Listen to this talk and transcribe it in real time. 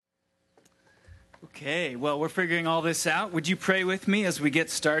Okay, well, we're figuring all this out. Would you pray with me as we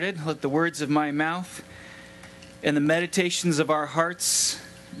get started? Let the words of my mouth and the meditations of our hearts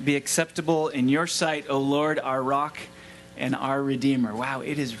be acceptable in your sight, O Lord, our rock and our Redeemer. Wow,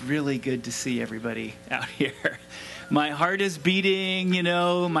 it is really good to see everybody out here. My heart is beating,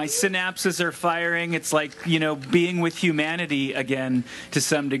 my synapses are firing. It's like, being with humanity again to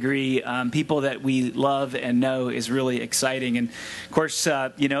some degree. People that we love and know is really exciting. And, of course,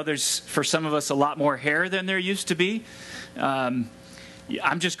 there's, for some of us, a lot more hair than there used to be. I'm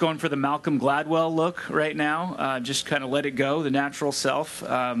just going for the Malcolm Gladwell look right now. Just kind of let it go, the natural self.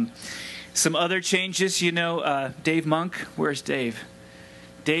 Some other changes, Dave Monk. Where's Dave?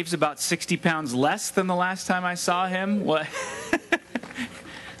 Dave's about 60 pounds less than the last time I saw him. What?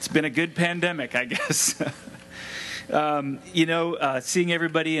 It's been a good pandemic, I guess. Seeing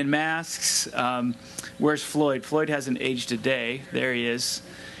everybody in masks. Where's Floyd? Floyd hasn't aged a day. There he is.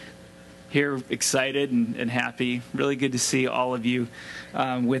 Here, excited and happy. Really good to see all of you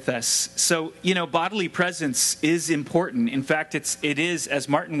with us. So, bodily presence is important. In fact, it is, as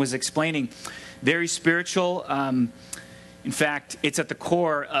Martin was explaining, very spiritual. In fact, it's at the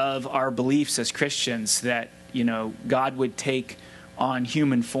core of our beliefs as Christians that, God would take on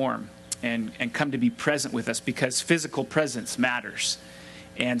human form and come to be present with us because physical presence matters.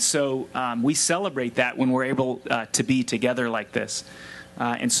 And so we celebrate that when we're able to be together like this.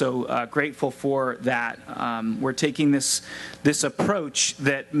 And so grateful for that. We're taking this approach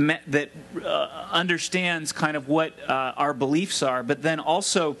that understands kind of what our beliefs are, but then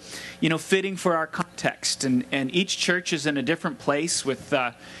also, fitting for our context. And each church is in a different place with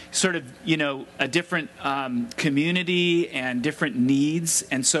sort of, a different community and different needs.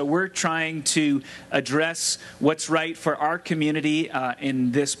 And so we're trying to address what's right for our community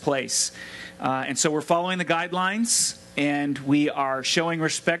in this place. And so we're following the guidelines. And we are showing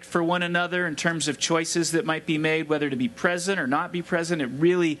respect for one another in terms of choices that might be made, whether to be present or not be present. It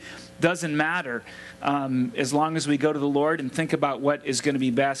really doesn't matter as long as we go to the Lord and think about what is going to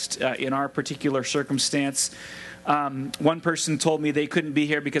be best in our particular circumstance. One person told me they couldn't be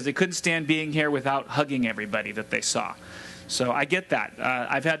here because they couldn't stand being here without hugging everybody that they saw. So I get that.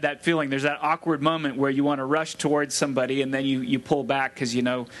 I've had that feeling. There's that awkward moment where you want to rush towards somebody and then you pull back because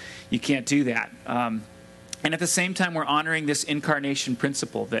you can't do that. And at the same time, we're honoring this incarnation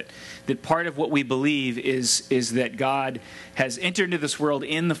principle that part of what we believe is that God has entered into this world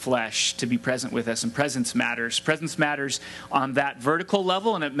in the flesh to be present with us, and presence matters. Presence matters on that vertical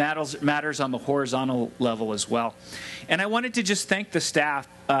level, and it matters on the horizontal level as well. And I wanted to just thank the staff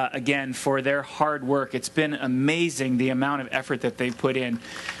again for their hard work. It's been amazing the amount of effort that they've put in.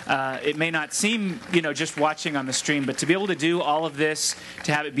 It may not seem, just watching on the stream, but to be able to do all of this,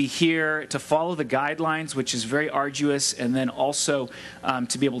 to have it be here, to follow the guidelines, which is very arduous, and then also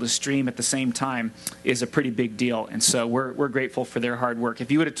to be able to stream at the same time is a pretty big deal. And so we're grateful for their hard work.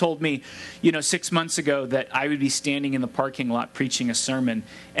 If you would have told me, 6 months ago that I would be standing in the parking lot preaching a sermon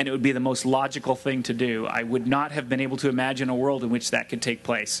and it would be the most logical thing to do, I would not have been able to imagine a world in which that could take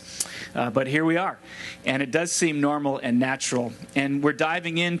place. But here we are. And it does seem normal and natural. And we're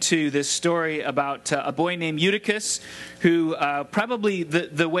diving into this story about a boy named Eutychus, who probably,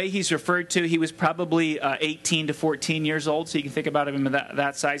 the way he's referred to, he was probably 18 to 14 years old. So you can think about him in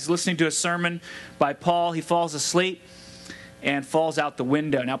that size. Listening to a sermon by Paul, he falls asleep and falls out the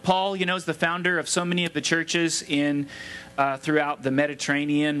window. Now, Paul, is the founder of so many of the churches throughout the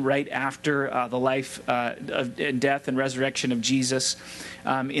Mediterranean right after the life and death and resurrection of Jesus.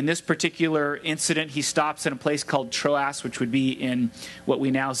 In this particular incident, he stops in a place called Troas, which would be in what we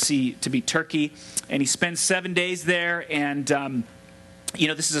now see to be Turkey. And he spends 7 days there, and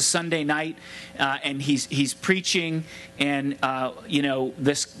this is a Sunday night, and he's preaching, and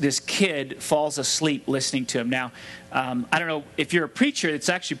this kid falls asleep listening to him. Now, I don't know if you're a preacher. It's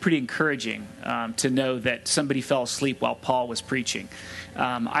actually pretty encouraging to know that somebody fell asleep while Paul was preaching.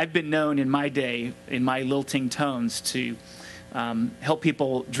 I've been known in my day, in my lilting tones, to help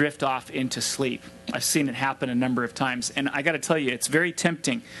people drift off into sleep. I've seen it happen a number of times, and I got to tell you, it's very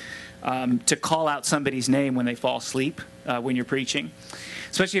tempting to call out somebody's name when they fall asleep when you're preaching,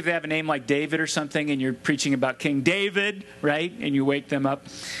 especially if they have a name like David or something and you're preaching about King David, right, and you wake them up.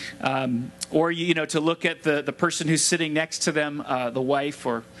 Or, to look at the person who's sitting next to them, the wife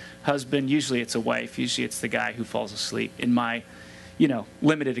or husband. Usually it's a wife. Usually it's the guy who falls asleep, in my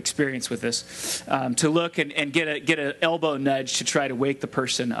limited experience with this, to look and get an elbow nudge to try to wake the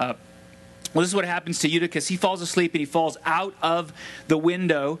person up. Well, this is what happens to Eutychus. He falls asleep and he falls out of the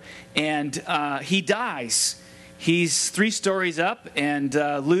window and he dies. He's 3 stories up, and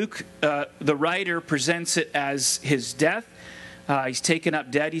Luke, the writer, presents it as his death. He's taken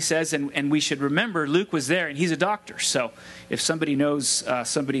up dead, he says, and we should remember Luke was there, and he's a doctor. So if somebody knows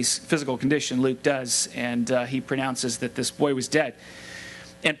somebody's physical condition, Luke does, and he pronounces that this boy was dead.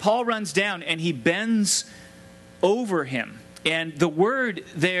 And Paul runs down, and he bends over him. And the word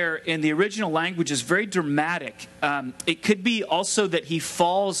there in the original language is very dramatic. It could be also that he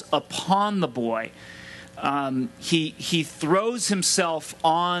falls upon the boy. He throws himself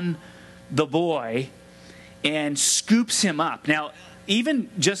on the boy and scoops him up. Now, even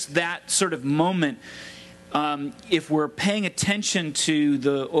just that sort of moment, if we're paying attention to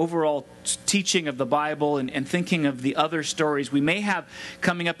the overall teaching of the Bible and thinking of the other stories, we may have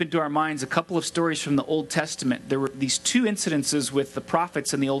coming up into our minds a couple of stories from the Old Testament. There were these two incidences with the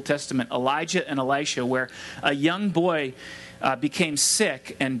prophets in the Old Testament, Elijah and Elisha, where a young boy became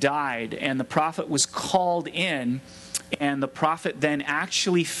sick and died, and the prophet was called in, and the prophet then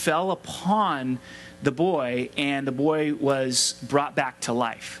actually fell upon the boy, and the boy was brought back to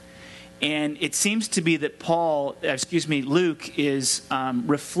life. And it seems to be that Luke is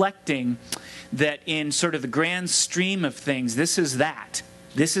reflecting that in sort of the grand stream of things, this is that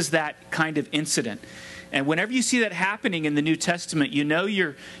kind of incident. And whenever you see that happening in the New Testament, you know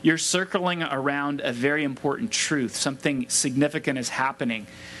you're circling around a very important truth. Something significant is happening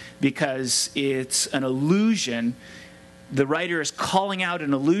because it's an allusion. The writer is calling out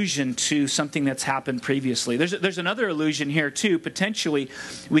an allusion to something that's happened previously. There's another allusion here, too, potentially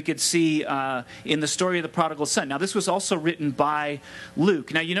we could see in the story of the prodigal son. Now, this was also written by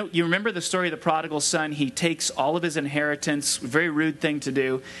Luke. Now, you remember the story of the prodigal son. He takes all of his inheritance, very rude thing to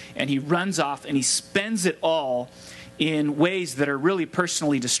do, and he runs off and he spends it all in ways that are really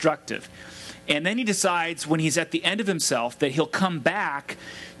personally destructive. And then he decides when he's at the end of himself that he'll come back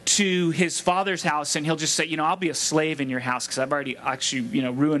to his father's house, and he'll just say, I'll be a slave in your house because I've already actually,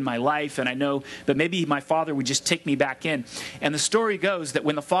 ruined my life, and I know, but maybe my father would just take me back in. And the story goes that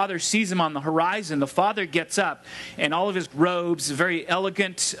when the father sees him on the horizon, the father gets up, and all of his robes, a very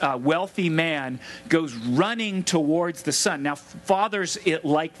elegant, wealthy man, goes running towards the son. Now, fathers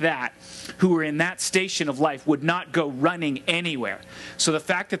like that, who are in that station of life, would not go running anywhere. So the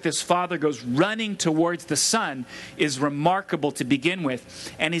fact that this father goes running towards the son is remarkable to begin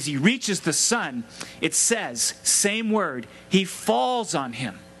with. And as he reaches the son, it says, same word, he falls on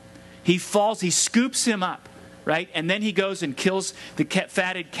him. He scoops him up, right? And then he goes and kills the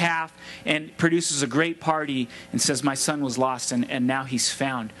fatted calf and produces a great party and says, my son was lost and now he's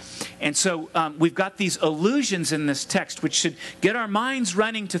found. And so we've got these allusions in this text which should get our minds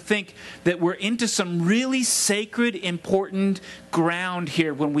running to think that we're into some really sacred, important ground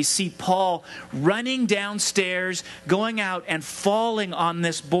here when we see Paul running downstairs, going out and falling on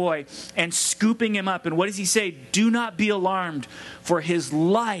this boy and scooping him up. And what does he say? Do not be alarmed, for his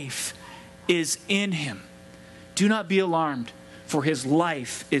life is in him. Do not be alarmed, for his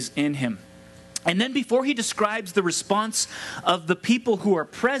life is in him. And then before he describes the response of the people who are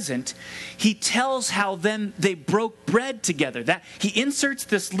present, he tells how then they broke bread together. That he inserts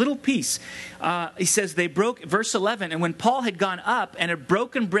this little piece. He says they broke, verse 11, and when Paul had gone up and had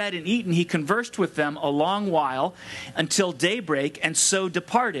broken bread and eaten, he conversed with them a long while until daybreak, and so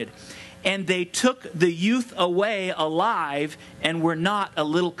departed. And they took the youth away alive and were not a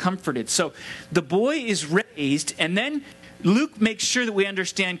little comforted. So the boy is raised, and then Luke makes sure that we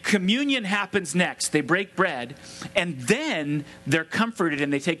understand communion happens next. They break bread, and then they're comforted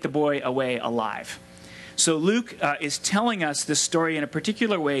and they take the boy away alive. So Luke is telling us this story in a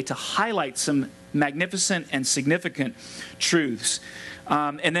particular way to highlight some magnificent and significant truths.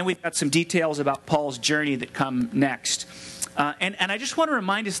 And then we've got some details about Paul's journey that come next. And I just want to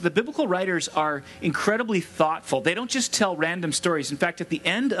remind us that the biblical writers are incredibly thoughtful. They don't just tell random stories. In fact, at the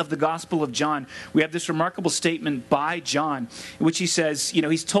end of the Gospel of John, we have this remarkable statement by John in which he says,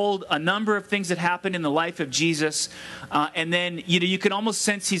 he's told a number of things that happened in the life of Jesus. And then, you can almost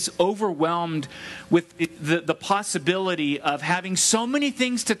sense he's overwhelmed with the possibility of having so many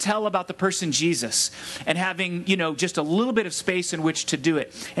things to tell about the person Jesus and having, just a little bit of space in which to do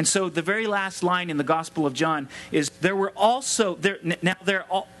it. And so the very last line in the Gospel of John is, there are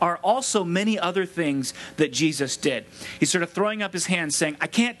also many other things that Jesus did. He's sort of throwing up his hands saying, I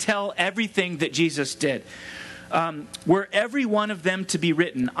can't tell everything that Jesus did. Were every one of them to be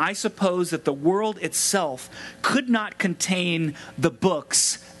written, I suppose that the world itself could not contain the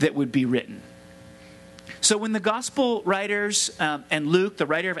books that would be written. So when the gospel writers, and Luke, the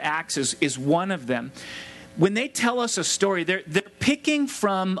writer of Acts, is one of them, when they tell us a story, they're picking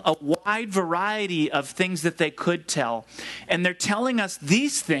from a wide variety of things that they could tell. And they're telling us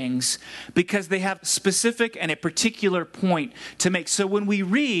these things because they have specific and a particular point to make. So when we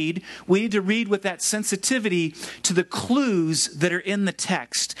read, we need to read with that sensitivity to the clues that are in the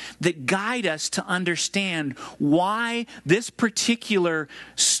text that guide us to understand why this particular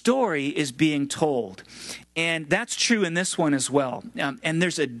story is being told. And that's true in this one as well. And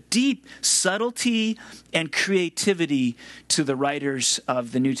there's a deep subtlety and creativity to the writers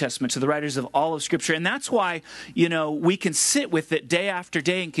of the New Testament, to the writers of all of Scripture. And that's why, we can sit with it day after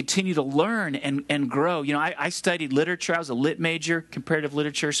day and continue to learn and grow. I studied literature. I was a lit major, comparative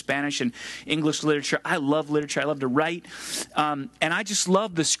literature, Spanish and English literature. I love literature. I love to write. And I just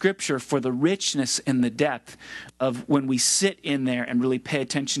love the Scripture for the richness and the depth of when we sit in there and really pay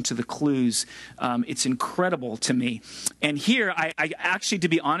attention to the clues. It's incredible to me. And here, I actually, to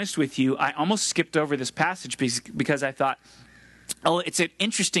be honest with you, I almost skipped over this passage because I thought, oh, it's an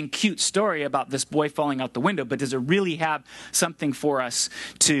interesting, cute story about this boy falling out the window, but does it really have something for us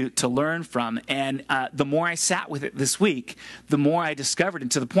to learn from? And the more I sat with it this week, the more I discovered, and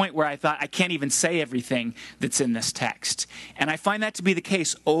to the point where I thought, I can't even say everything that's in this text. And I find that to be the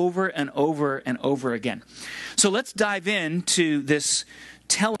case over and over and over again. So let's dive into this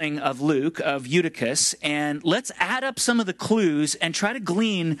telling of Luke, of Eutychus, and let's add up some of the clues and try to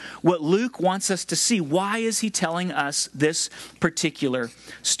glean what Luke wants us to see. Why is he telling us this particular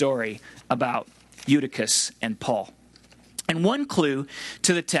story about Eutychus and Paul? And one clue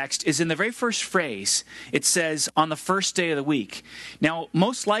to the text is in the very first phrase. It says, on the first day of the week. Now,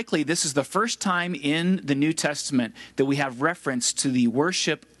 most likely, this is the first time in the New Testament that we have reference to the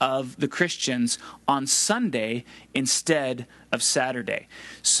worship of the Christians on Sunday instead of Saturday.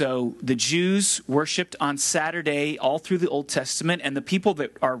 So the Jews worshipped on Saturday all through the Old Testament, and the people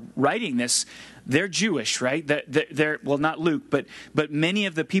that are writing this, they're Jewish, right? They're well, not Luke, but many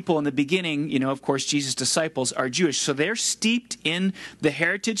of the people in the beginning, of course, Jesus' disciples are Jewish. So they're steeped in the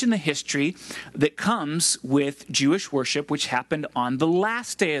heritage and the history that comes with Jewish worship, which happened on the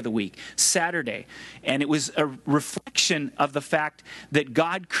last day of the week, Saturday. And it was a reflection of the fact that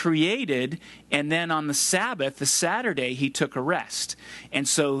God created, and then on the Sabbath, the Saturday, he took a rest. And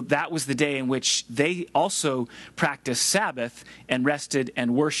so that was the day in which they also practiced Sabbath and rested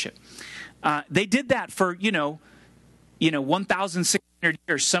and worshiped. They did that for 1,600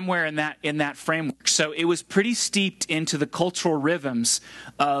 years, somewhere in that framework. So it was pretty steeped into the cultural rhythms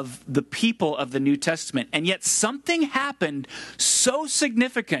of the people of the New Testament. And yet something happened so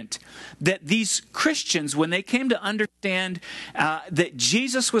significant that these Christians, when they came to understand that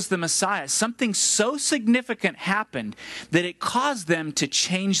Jesus was the Messiah, something so significant happened that it caused them to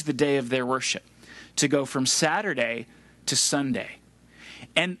change the day of their worship, to go from Saturday to Sunday.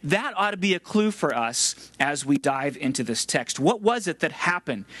 And that ought to be a clue for us as we dive into this text. What was it that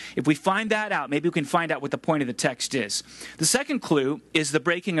happened? If we find that out, maybe we can find out what the point of the text is. The second clue is the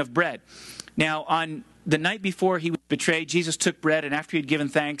breaking of bread. Now, on the night before he was betrayed, Jesus took bread, and after he had given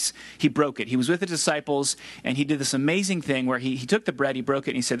thanks, he broke it. He was with the disciples, and he did this amazing thing where he took the bread, he broke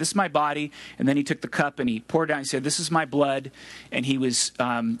it, and he said, "This is my body." And then he took the cup, and he poured it out, and he said, "This is my blood." And he was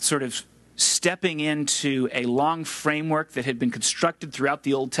sort of stepping into a long framework that had been constructed throughout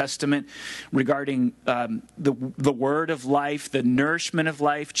the Old Testament regarding the word of life, the nourishment of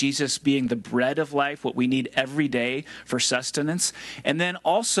life, Jesus being the bread of life, what we need every day for sustenance. And then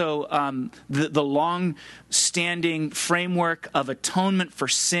also the long-standing framework of atonement for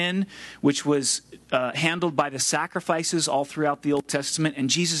sin, which was handled by the sacrifices all throughout the Old Testament. And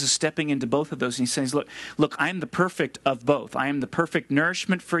Jesus is stepping into both of those. And he says, look, I am the perfect of both. I am the perfect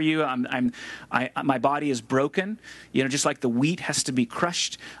nourishment for you. My body is broken. Just like the wheat has to be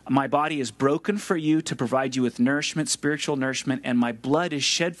crushed, my body is broken for you to provide you with nourishment, spiritual nourishment, and my blood is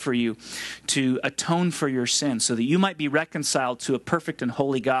shed for you to atone for your sins so that you might be reconciled to a perfect and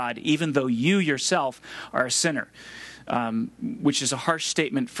holy God, even though you yourself are a sinner. Which is a harsh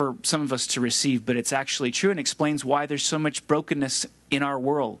statement for some of us to receive, but it's actually true and explains why there's so much brokenness in our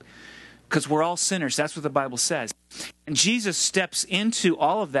world. Because we're all sinners. That's what the Bible says. And Jesus steps into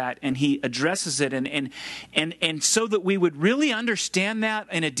all of that and he addresses it. And so that we would really understand that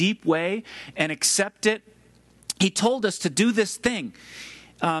in a deep way and accept it, he told us to do this thing,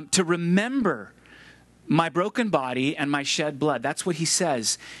 to remember my broken body and my shed blood. That's what he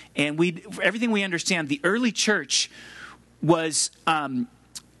says. And everything we understand, the early church was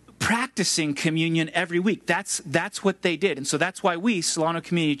practicing communion every week. That's what they did. And so that's why we, Solano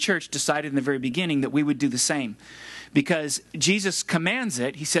Community Church, decided in the very beginning that we would do the same. Because Jesus commands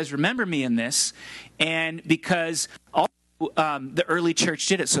it. He says, remember me in this. And because all the early church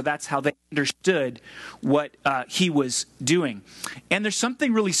did it, so that's how they understood what he was doing. And there's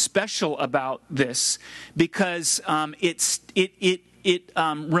something really special about this because it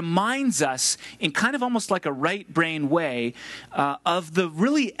reminds us in kind of almost like a right brain way of the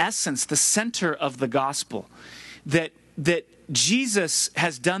really essence, the center of the gospel, that Jesus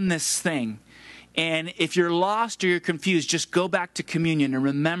has done this thing. And if you're lost or you're confused, just go back to communion and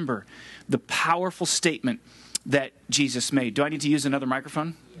remember the powerful statement that Jesus made. Do I need to use another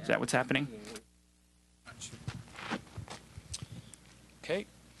microphone? Is that what's happening? Okay.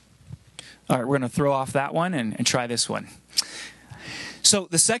 All right, we're going to throw off that one and try this one. So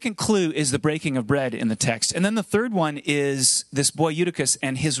the second clue is the breaking of bread in the text. And then the third one is this boy Eutychus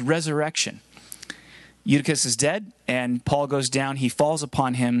and his resurrection. Eutychus is dead, and Paul goes down, he falls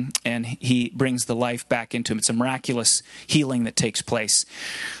upon him, and he brings the life back into him. It's a miraculous healing that takes place.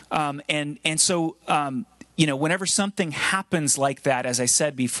 So whenever something happens like that, as I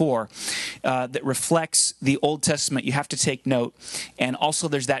said before, that reflects the Old Testament, you have to take note. And also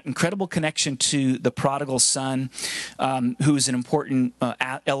there's that incredible connection to the prodigal son, who is an important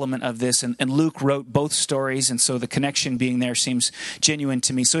element of this. And Luke wrote both stories, and so the connection being there seems genuine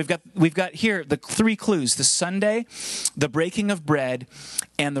to me. So we've got here the three clues: the Sunday, the breaking of bread,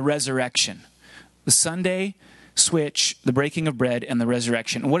 and the resurrection. The Sunday switch, the breaking of bread, and the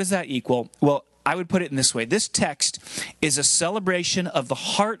resurrection. And what does that equal? Well, I would put it in this way. This text is a celebration of the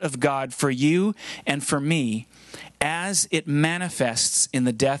heart of God for you and for me as it manifests in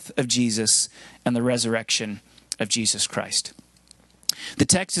the death of Jesus and the resurrection of Jesus Christ. The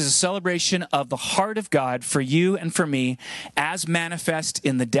text is a celebration of the heart of God for you and for me as manifest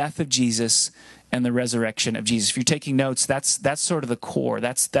in the death of Jesus and the resurrection of Jesus. If you're taking notes, that's sort of the core.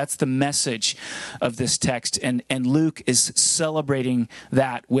 That's the message of this text. And Luke is celebrating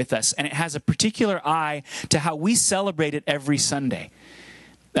that with us. And it has a particular eye to how we celebrate it every Sunday.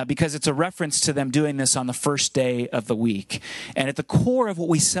 Because it's a reference to them doing this on the first day of the week. And at the core of what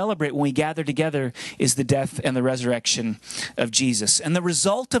we celebrate when we gather together is the death and the resurrection of Jesus. And the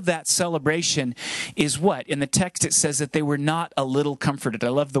result of that celebration is what? In the text it says that they were not a little comforted. I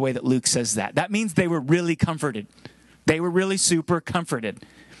love the way that Luke says that. That means they were really comforted. They were really super comforted.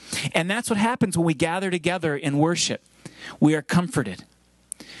 And that's what happens when we gather together in worship. We are comforted.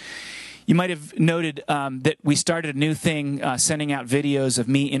 You might have noted that we started a new thing, sending out videos of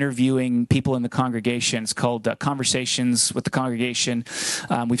me interviewing people in the congregation. It's called Conversations with the Congregation.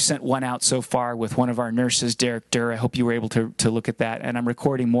 We've sent one out so far with one of our nurses, Derek Durr. I hope you were able to look at that. And I'm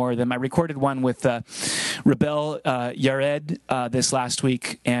recording more of them. I recorded one with Rebel Yared this last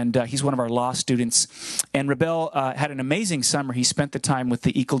week, and he's one of our law students. And Rebel had an amazing summer. He spent the time with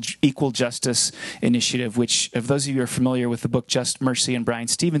the Equal Justice Initiative, which, if those of you are familiar with the book Just Mercy and Brian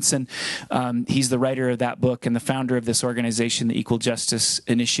Stevenson, he's the writer of that book and the founder of this organization, the Equal Justice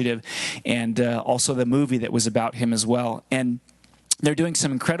Initiative, and also the movie that was about him as well. And they're doing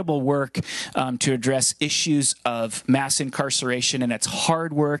some incredible work to address issues of mass incarceration, and it's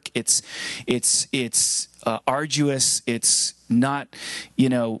hard work. It's arduous. It's not,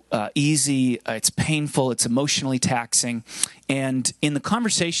 easy. It's painful. It's emotionally taxing. And in the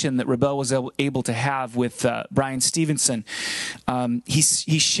conversation that Rebel was able to have with Brian Stevenson, he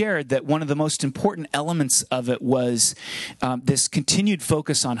shared that one of the most important elements of it was this continued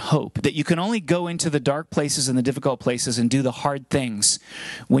focus on hope, that you can only go into the dark places and the difficult places and do the hard things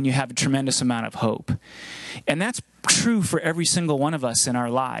when you have a tremendous amount of hope. And that's true for every single one of us in our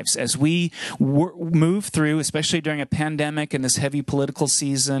lives as we move through, especially during a pandemic and this heavy political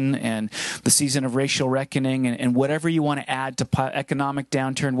season and the season of racial reckoning and whatever you want to add to economic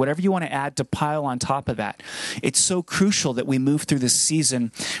downturn, whatever you want to add to pile on top of that. It's so crucial that we move through this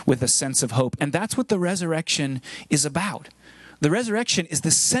season with a sense of hope. And that's what the resurrection is about. The resurrection is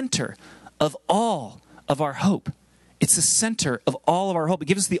the center of all of our hope. It's the center of all of our hope. It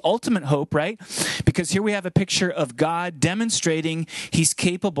gives us the ultimate hope, right? Because here we have a picture of God demonstrating He's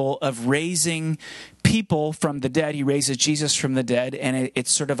capable of raising people from the dead. He raises Jesus from the dead, and it's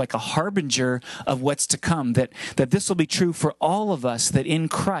sort of like a harbinger of what's to come, that this will be true for all of us, that in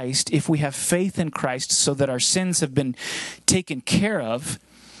Christ, if we have faith in Christ so that our sins have been taken care of,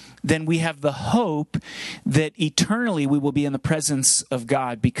 then we have the hope that eternally we will be in the presence of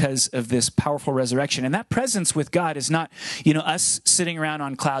God because of this powerful resurrection. And that presence with God is not, us sitting around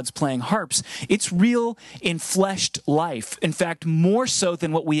on clouds playing harps. It's real enfleshed life. In fact, more so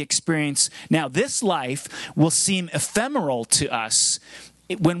than what we experience now. This life will seem ephemeral to us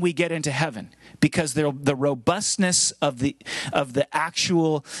when we get into heaven, because the robustness of the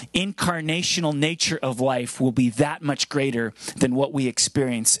actual incarnational nature of life will be that much greater than what we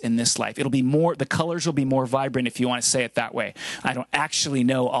experience in this life. It'll be more, the colors will be more vibrant, if you want to say it that way. I don't actually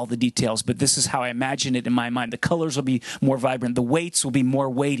know all the details, but this is how I imagine it in my mind. The colors will be more vibrant. The weights will be more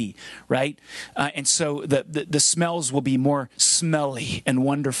weighty, right? And so the smells will be more smelly and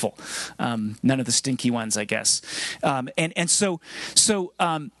wonderful. None of the stinky ones, I guess.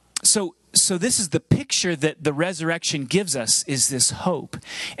 So this is the picture that the resurrection gives us, is this hope.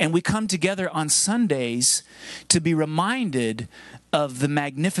 And we come together on Sundays to be reminded of the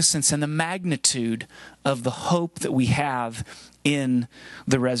magnificence and the magnitude of the hope that we have in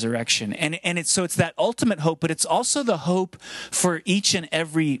the resurrection. And it's that ultimate hope, but it's also the hope for each and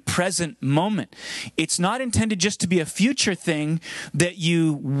every present moment. It's not intended just to be a future thing that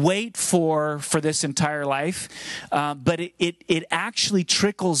you wait for this entire life, but it actually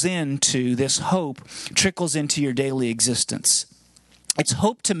trickles into this hope, trickles into your daily existence. It's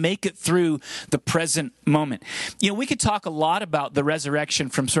hope to make it through the present moment. We could talk a lot about the resurrection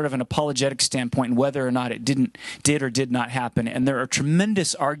from sort of an apologetic standpoint, and whether or not it did or did not happen. And there are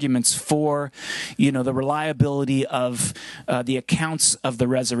tremendous arguments for, the reliability of the accounts of the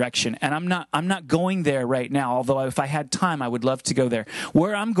resurrection. And I'm not going there right now, although if I had time, I would love to go there.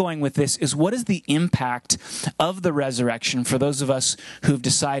 Where I'm going with this is, what is the impact of the resurrection for those of us who've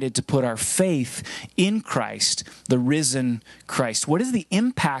decided to put our faith in Christ, the risen Christ? What is the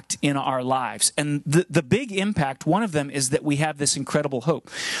impact in our lives? And the big impact, one of them, is that we have this incredible hope.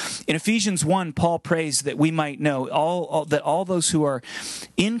 In Ephesians 1, Paul prays that we might know, that all those who are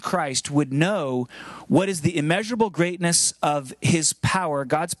in Christ would know what is the immeasurable greatness of his power,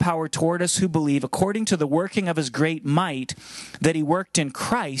 God's power toward us who believe, according to the working of his great might that he worked in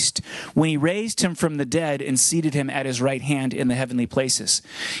Christ when he raised him from the dead and seated him at his right hand in the heavenly places.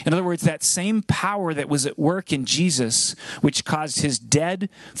 In other words, that same power that was at work in Jesus, which caused his dead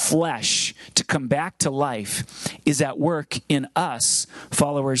flesh to come back to life, is at work in us,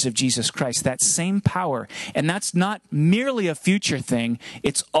 followers of Jesus Christ. That same power. And that's not merely a future thing,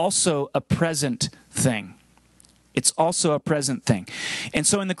 it's also a present thing. It's also a present thing. And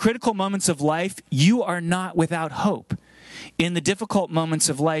so in the critical moments of life, you are not without hope. In the difficult moments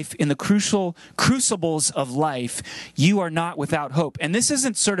of life, in the crucibles of life, you are not without hope. And this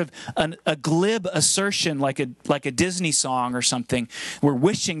isn't sort of a glib assertion like a Disney song or something. We're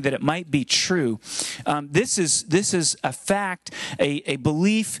wishing that it might be true. This is a fact, a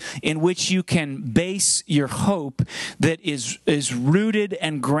belief in which you can base your hope that is rooted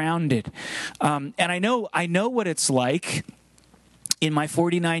and grounded. And I know what it's like. In my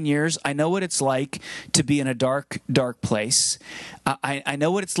 49 years, I know what it's like to be in a dark, dark place. I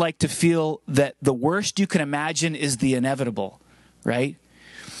know what it's like to feel that the worst you can imagine is the inevitable, right?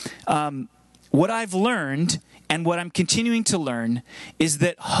 What I've learned, and what I'm continuing to learn, is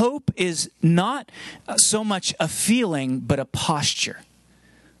that hope is not so much a feeling, but a posture.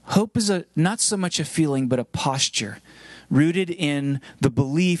 Hope is not so much a feeling, but a posture, rooted in the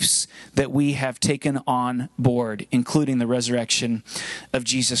beliefs that we have taken on board, including the resurrection of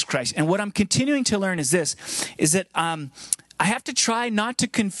Jesus Christ. And what I'm continuing to learn is this, is that I have to try not to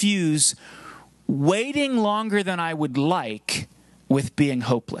confuse waiting longer than I would like with being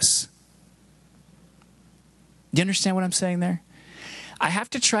hopeless. Do you understand what I'm saying there? I have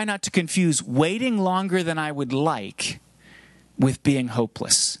to try not to confuse waiting longer than I would like with being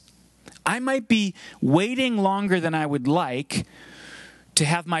hopeless. I might be waiting longer than I would like to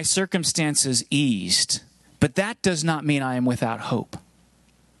have my circumstances eased, but that does not mean I am without hope.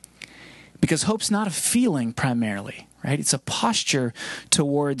 Because hope's not a feeling primarily, right? It's a posture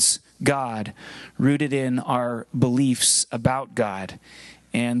towards God, rooted in our beliefs about God.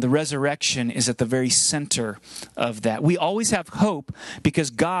 And the resurrection is at the very center of that. We always have hope because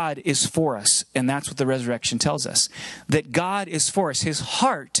God is for us. And that's what the resurrection tells us. That God is for us. His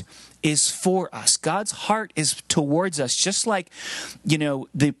heart is for us. God's heart is towards us. Just like,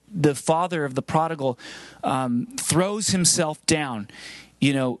 the father of the prodigal throws himself down.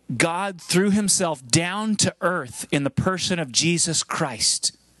 God threw himself down to earth in the person of Jesus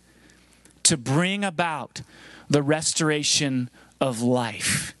Christ to bring about the restoration of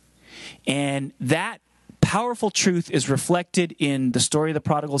life. And that powerful truth is reflected in the story of the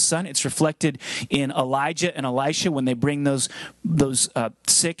prodigal son. It's reflected in Elijah and Elisha when they bring those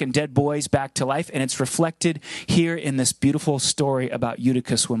sick and dead boys back to life. And it's reflected here in this beautiful story about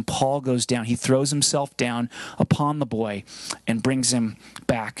Eutychus when Paul goes down. He throws himself down upon the boy and brings him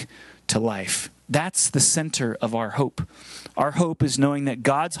back to life. That's the center of our hope. Our hope is knowing that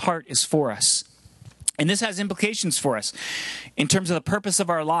God's heart is for us. And this has implications for us in terms of the purpose of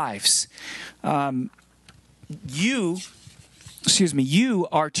our lives. You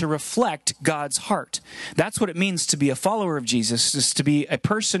are to reflect God's heart. That's what it means to be a follower of Jesus, is to be a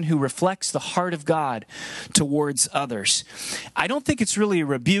person who reflects the heart of God towards others. I don't think it's really a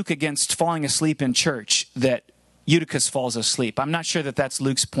rebuke against falling asleep in church that Eutychus falls asleep. I'm not sure that that's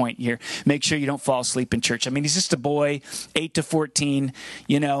Luke's point here. Make sure you don't fall asleep in church. I mean, he's just a boy, 8 to 14,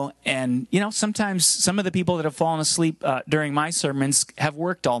 and, sometimes some of the people that have fallen asleep during my sermons have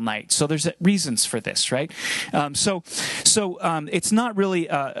worked all night. So there's reasons for this, right? So it's not really,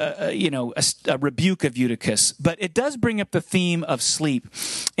 a rebuke of Eutychus, but it does bring up the theme of sleep.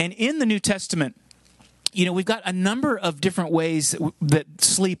 And in the New Testament, we've got a number of different ways that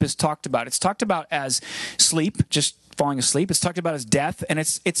sleep is talked about. It's talked about as sleep, just falling asleep. It's talked about as death, and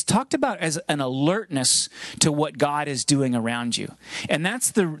it's talked about as an alertness to what God is doing around you. And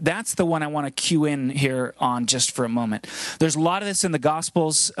that's the one I want to cue in here on just for a moment. There's a lot of this in the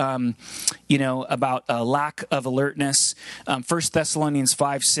Gospels, about a lack of alertness. 1 Thessalonians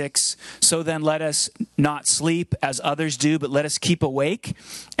 5:6. So then let us not sleep as others do, but let us keep awake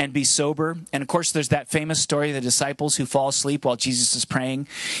and be sober. And of course, there's that famous story of the disciples who fall asleep while Jesus is praying,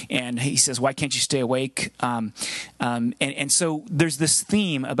 and he says, "Why can't you stay awake?" And so there's this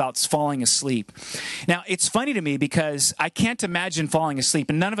theme about falling asleep. Now, it's funny to me because I can't imagine falling asleep,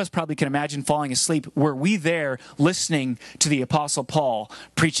 and none of us probably can imagine falling asleep were we there listening to the Apostle Paul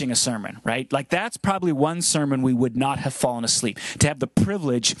preaching a sermon, right? Like, that's probably one sermon we would not have fallen asleep. To have the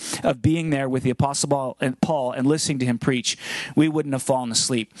privilege of being there with the Apostle Paul and listening to him preach, we wouldn't have fallen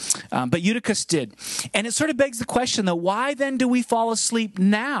asleep. But Eutychus did. And it sort of begs the question, though, why then do we fall asleep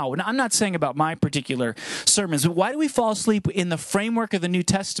now? And I'm not saying about my particular sermons, but why do we fall asleep in the framework of the New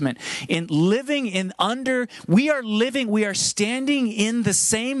Testament? We are standing in the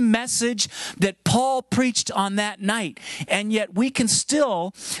same message that Paul preached on that night. And yet we can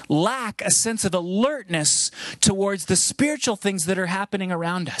still lack a sense of alertness towards the spiritual things that are happening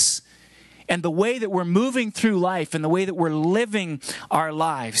around us, and the way that we're moving through life, and the way that we're living our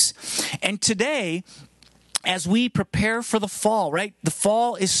lives. And today, as we prepare for the fall, right? The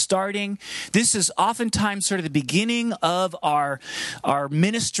fall is starting. This is oftentimes sort of the beginning of our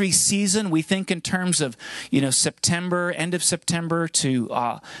ministry season. We think in terms of, September, end of September to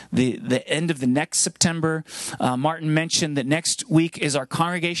the end of the next September. Martin mentioned that next week is our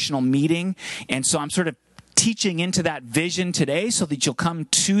congregational meeting. And so I'm sort of teaching into that vision today so that you'll come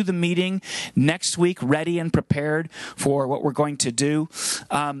to the meeting next week ready and prepared for what we're going to do.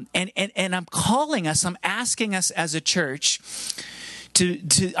 And I'm asking us as a church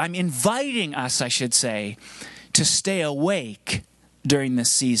I'm inviting us, I should say, to stay awake during this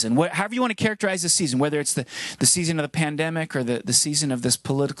season. However you want to characterize this season, whether it's the season of the pandemic or the season of this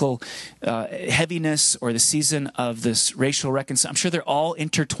political heaviness or the season of this racial reconciliation. I'm sure they're all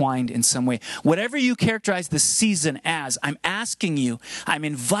intertwined in some way. Whatever you characterize the season as, I'm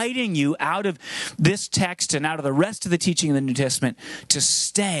inviting you out of this text and out of the rest of the teaching in the New Testament to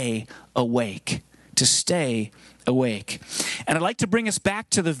stay awake. And I'd like to bring us back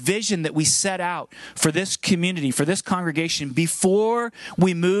to the vision that we set out for this community, for this congregation, before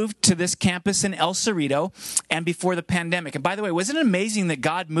we moved to this campus in El Cerrito and before the pandemic. And by the way, wasn't it amazing that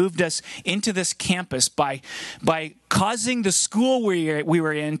God moved us into this campus by causing the school we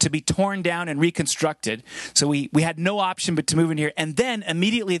were in to be torn down and reconstructed? So we had no option but to move in here. And then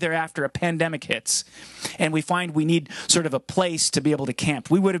immediately thereafter, a pandemic hits. And we find we need sort of a place to be able to camp.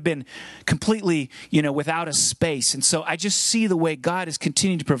 We would have been completely, without a space. And so I just see the way God is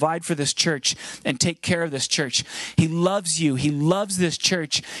continuing to provide for this church and take care of this church. He loves you. He loves this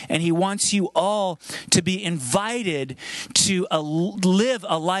church. And he wants you all to be invited to live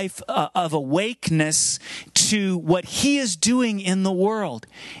a life of awakeness to what he is doing in the world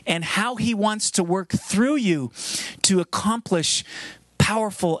and how he wants to work through you to accomplish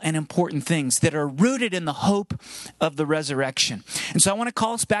powerful and important things that are rooted in the hope of the resurrection. And so I want to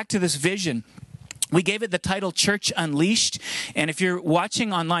call us back to this vision. We gave it the title Church Unleashed, and if you're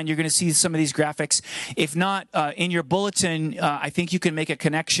watching online, you're going to see some of these graphics. If not, in your bulletin, I think you can make a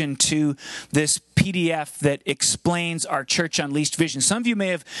connection to this PDF that explains our Church Unleashed vision. Some of you may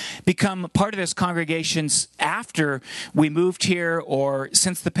have become part of this congregation after we moved here or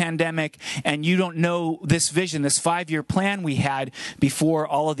since the pandemic, and you don't know this vision, this 5-year plan we had before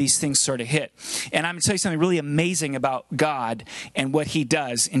all of these things sort of hit. And I'm going to tell you something really amazing about God and what he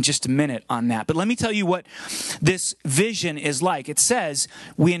does in just a minute on that. But let me tell you what this vision is like. It says,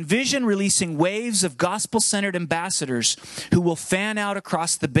 we envision releasing waves of gospel-centered ambassadors who will fan out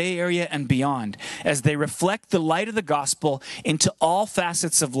across the Bay Area and beyond. as they reflect the light of the gospel into all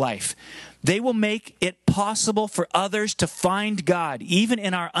facets of life. They will make it possible for others to find God, even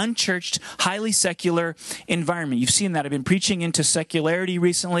in our unchurched, highly secular environment. You've seen that. I've been preaching into secularity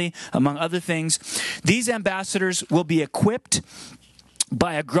recently, among other things. These ambassadors will be equipped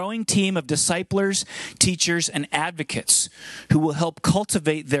by a growing team of disciplers, teachers, and advocates who will help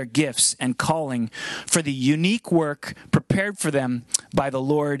cultivate their gifts and calling for the unique work prepared for them by the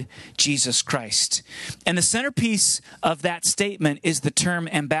Lord Jesus Christ. And the centerpiece of that statement is the term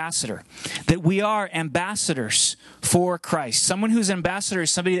ambassador, that we are ambassadors for Christ. Someone who's an ambassador is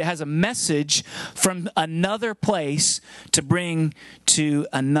somebody that has a message from another place to bring to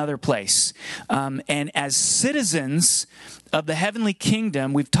another place. And as citizens of the heavenly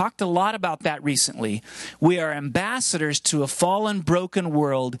kingdom, we've talked a lot about that recently. We are ambassadors to a fallen, broken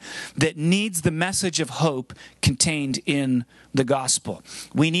world that needs the message of hope contained in the gospel.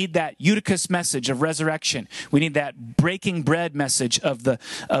 We need that Eutychus message of resurrection. We need that breaking bread message of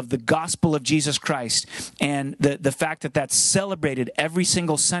the gospel of Jesus Christ, and the fact that that's celebrated every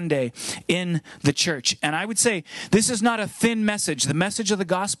single Sunday in the church. And I would say this is not a thin message. The message of the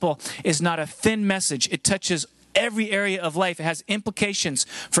gospel is not a thin message. It touches every area of life. It has implications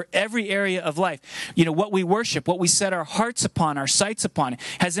for every area of life. You know, what we worship, what we set our hearts upon, our sights upon,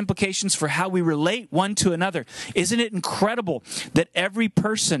 has implications for how we relate one to another. Isn't it incredible that every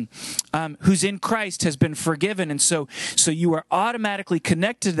person who's in Christ has been forgiven, and so you are automatically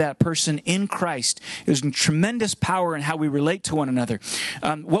connected to that person in Christ. There's tremendous power in how we relate to one another.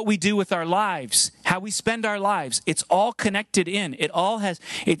 What we do with our lives, how we spend our lives, it's all connected in. It all has,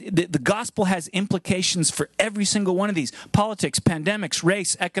 the gospel has implications for every single one of these. Politics, pandemics,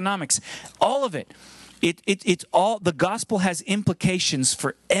 race, economics, all of it. It's all, the gospel has implications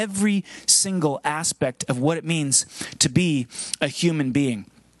for every single aspect of what it means to be a human being.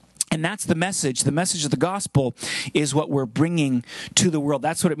 And that's the message. The message of the gospel is what we're bringing to the world.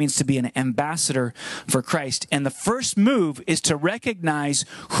 That's what it means to be an ambassador for Christ. And the first move is to recognize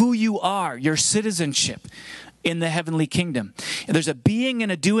who you are, your citizenship in the heavenly kingdom. And there's a being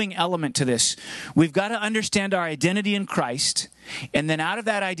and a doing element to this. We've got to understand our identity in Christ, and then out of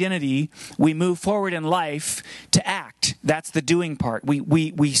that identity, we move forward in life to act. That's the doing part.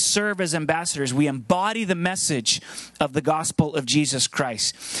 We serve as ambassadors. We embody the message of the gospel of Jesus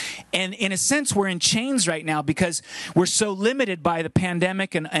Christ. And in a sense, we're in chains right now because we're so limited by the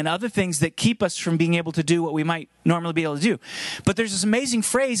pandemic and other things that keep us from being able to do what we might normally be able to do. But there's this amazing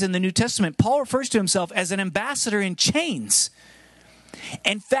phrase in the New Testament. Paul refers to himself as an ambassador in chains.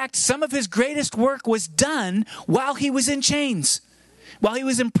 In fact, some of his greatest work was done while he was in chains. While he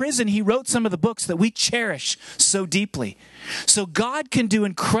was in prison, he wrote some of the books that we cherish so deeply. So God can do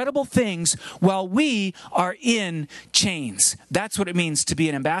incredible things while we are in chains. That's what it means to be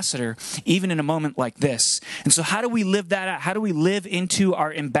an ambassador, even in a moment like this. And so how do we live that out? How do we live into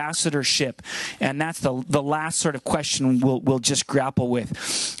our ambassadorship? And that's the last sort of question we'll just grapple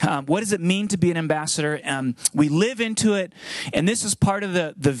with. What does it mean to be an ambassador? We live into it, and this is part of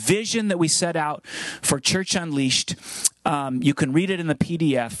the vision that we set out for Church Unleashed. You can read it in the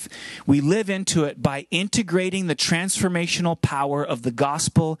PDF. We live into it by integrating the transformational power of the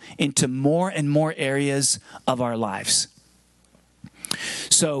gospel into more and more areas of our lives.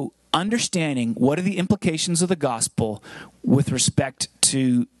 So, understanding what are the implications of the gospel with respect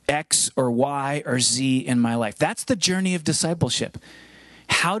to X or Y or Z in my life. That's the journey of discipleship.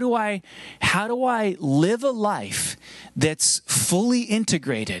 How do I live a life that's fully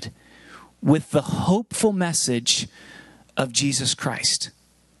integrated with the hopeful message of Jesus Christ?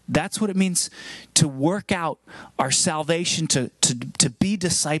 That's what it means to work out our salvation, to be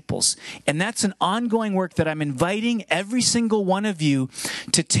disciples. And that's an ongoing work that I'm inviting every single one of you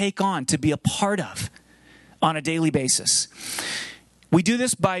to take on, to be a part of on a daily basis. We do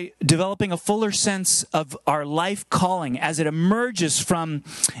this by developing a fuller sense of our life calling as it emerges from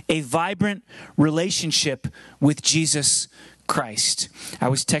a vibrant relationship with Jesus Christ. I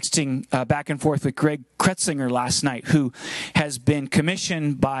was texting back and forth with Greg Kretzinger last night, who has been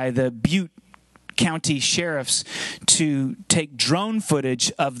commissioned by the Butte County Sheriffs to take drone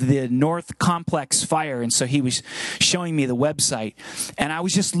footage of the North Complex fire. And so he was showing me the website. And I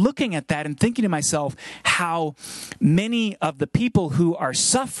was just looking at that and thinking to myself how many of the people who are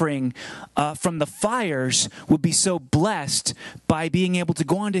suffering from the fires would be so blessed by being able to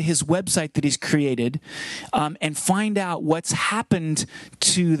go onto his website that he's created and find out what's happened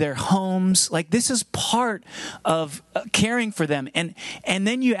to their homes. Like, this is part of caring for them. And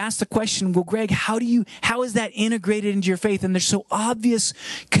then you ask the question, well, Greg, how how is that integrated into your faith? And there's so obvious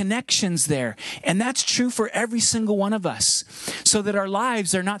connections there. And that's true for every single one of us. So that our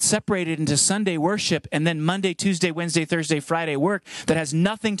lives are not separated into Sunday worship and then Monday, Tuesday, Wednesday, Thursday, Friday work that has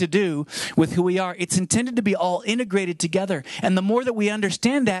nothing to do with who we are. It's intended to be all integrated together. And the more that we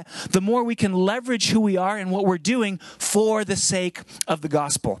understand that, the more we can leverage who we are and what we're doing for the sake of the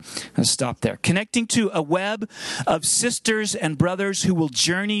gospel. I'll stop there. Connecting to a web of sisters and brothers who will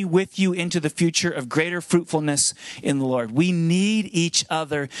journey with you into the future of greater fruitfulness in the Lord. We need each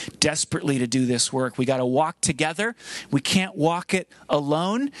other desperately to do this work. We got to walk together. We can't walk it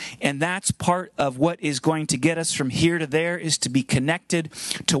alone. And that's part of what is going to get us from here to there, is to be connected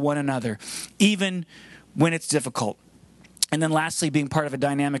to one another, even when it's difficult. And then lastly, being part of a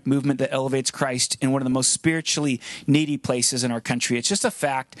dynamic movement that elevates Christ in one of the most spiritually needy places in our country. It's just a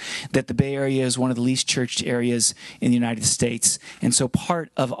fact that the Bay Area is one of the least churched areas in the United States. And so part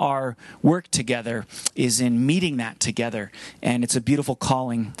of our work together is in meeting that together. And it's a beautiful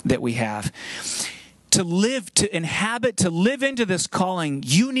calling that we have. To live, to inhabit, to live into this calling,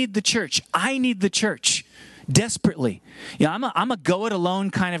 you need the church. I need the church. Desperately. I'm a go it alone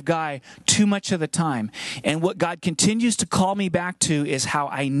kind of guy too much of the time. And what God continues to call me back to is how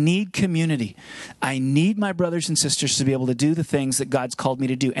I need community. I need my brothers and sisters to be able to do the things that God's called me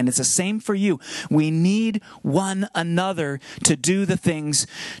to do. And it's the same for you. We need one another to do the things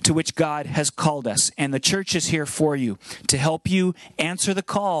to which God has called us. And the church is here for you to help you answer the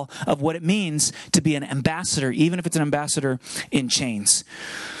call of what it means to be an ambassador, even if it's an ambassador in chains.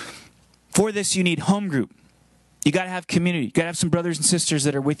 For this, you need home group. You got to have community. You got to have some brothers and sisters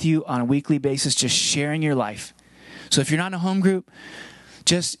that are with you on a weekly basis, just sharing your life. So if you're not in a home group,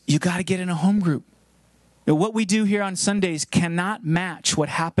 you got to get in a home group. Now, what we do here on Sundays cannot match what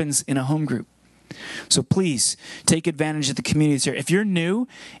happens in a home group. So please take advantage of the communities here. If you're new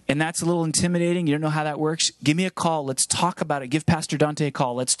and that's a little intimidating, you don't know how that works, give me a call. Let's talk about it. Give Pastor Dante a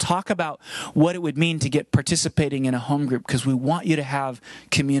call. Let's talk about what it would mean to get participating in a home group, because we want you to have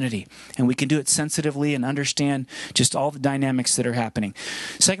community. And we can do it sensitively and understand just all the dynamics that are happening.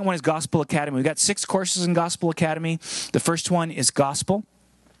 Second one is Gospel Academy. We've got 6 courses in Gospel Academy. The first one is Gospel.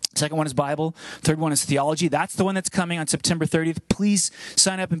 Second one is Bible. Third one is Theology. That's the one that's coming on September 30th. Please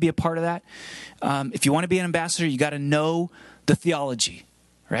sign up and be a part of that. If you want to be an ambassador, you got to know the theology,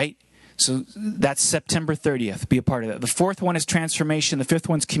 right? So that's September 30th. Be a part of that. The fourth one is Transformation. The fifth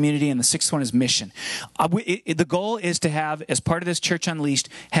one's Community. And the sixth one is Mission. The goal is to have, as part of this Church Unleashed,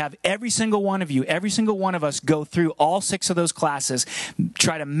 have every single one of you, every single one of us go through all 6 of those classes,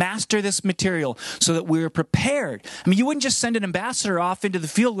 try to master this material so that we're prepared. I mean, you wouldn't just send an ambassador off into the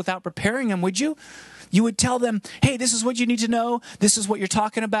field without preparing them, would you? You would tell them, hey, this is what you need to know. This is what you're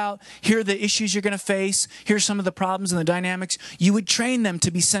talking about. Here are the issues you're going to face. Here's some of the problems and the dynamics. You would train them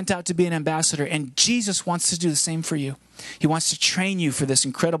to be sent out to be an ambassador. And Jesus wants to do the same for you. He wants to train you for this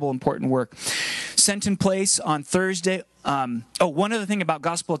incredible, important work. Sent in place on Thursday. One other thing about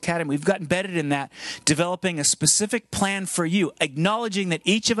Gospel Academy, we've got embedded in that, developing a specific plan for you, acknowledging that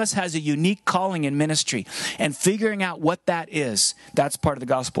each of us has a unique calling in ministry and figuring out what that is. That's part of the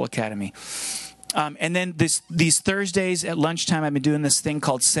Gospel Academy. And then these Thursdays at lunchtime, I've been doing this thing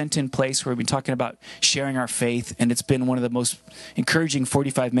called Sent in Place, where we've been talking about sharing our faith, and it's been one of the most encouraging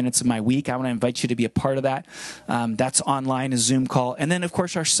 45 minutes of my week. I want to invite you to be a part of that. That's online, a Zoom call. And then, of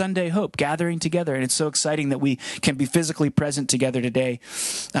course, our Sunday Hope, gathering together, and it's so exciting that we can be physically present together today.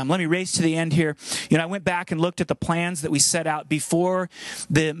 Let me race to the end here. I went back and looked at the plans that we set out before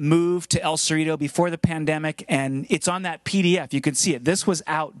the move to El Cerrito, before the pandemic, and it's on that PDF. You can see it. This was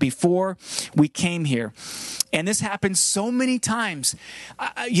out before we came here. And this happens so many times.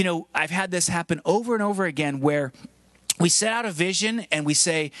 I've had this happen over and over again, where we set out a vision and we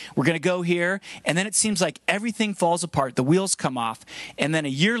say, we're going to go here. And then it seems like everything falls apart. The wheels come off. And then a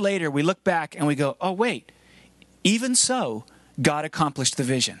year later, we look back and we go, oh, wait, even so, God accomplished the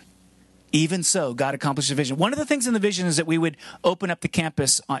vision. Even so, God accomplished the vision. One of the things in the vision is that we would open up the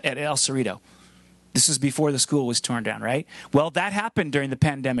campus at El Cerrito. This is before the school was torn down, right? Well, that happened during the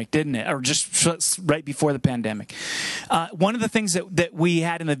pandemic, didn't it? Or just right before the pandemic. One of the things that we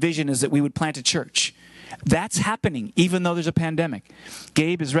had in the vision is that we would plant a church. That's happening, even though there's a pandemic.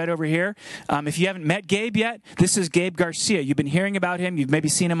 Gabe is right over here. If you haven't met Gabe yet, this is Gabe Garcia. You've been hearing about him. You've maybe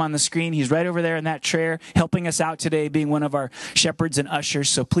seen him on the screen. He's right over there in that chair, helping us out today, being one of our shepherds and ushers.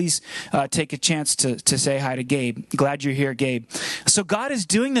 So please take a chance to say hi to Gabe. Glad you're here, Gabe. So God is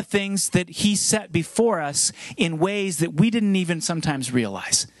doing the things that he set before us in ways that we didn't even sometimes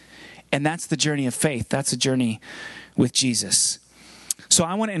realize. And that's the journey of faith. That's a journey with Jesus. So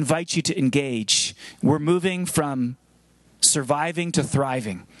I want to invite you to engage. We're moving from surviving to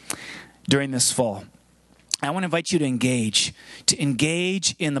thriving. during this fall. I want to invite you to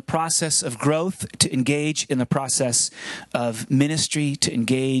engage in the process of growth, to engage in the process of ministry, to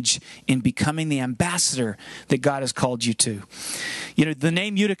engage in becoming the ambassador that God has called you to. You know, the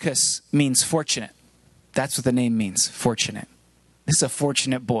name Eutychus means fortunate. That's what the name means, fortunate. This is a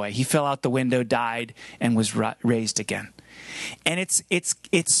fortunate boy. He fell out the window, died, and was raised again. And it's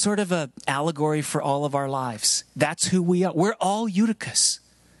sort of an allegory for all of our lives. That's who we are. We're all Eutychus.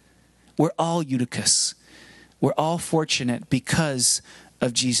 We're all Eutychus. We're all fortunate because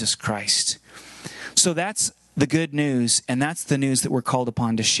of Jesus Christ. So that's the good news, and that's the news that we're called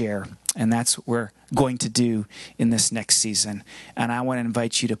upon to share. And that's what we're going to do in this next season. And I want to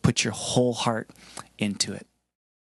invite you to put your whole heart into it.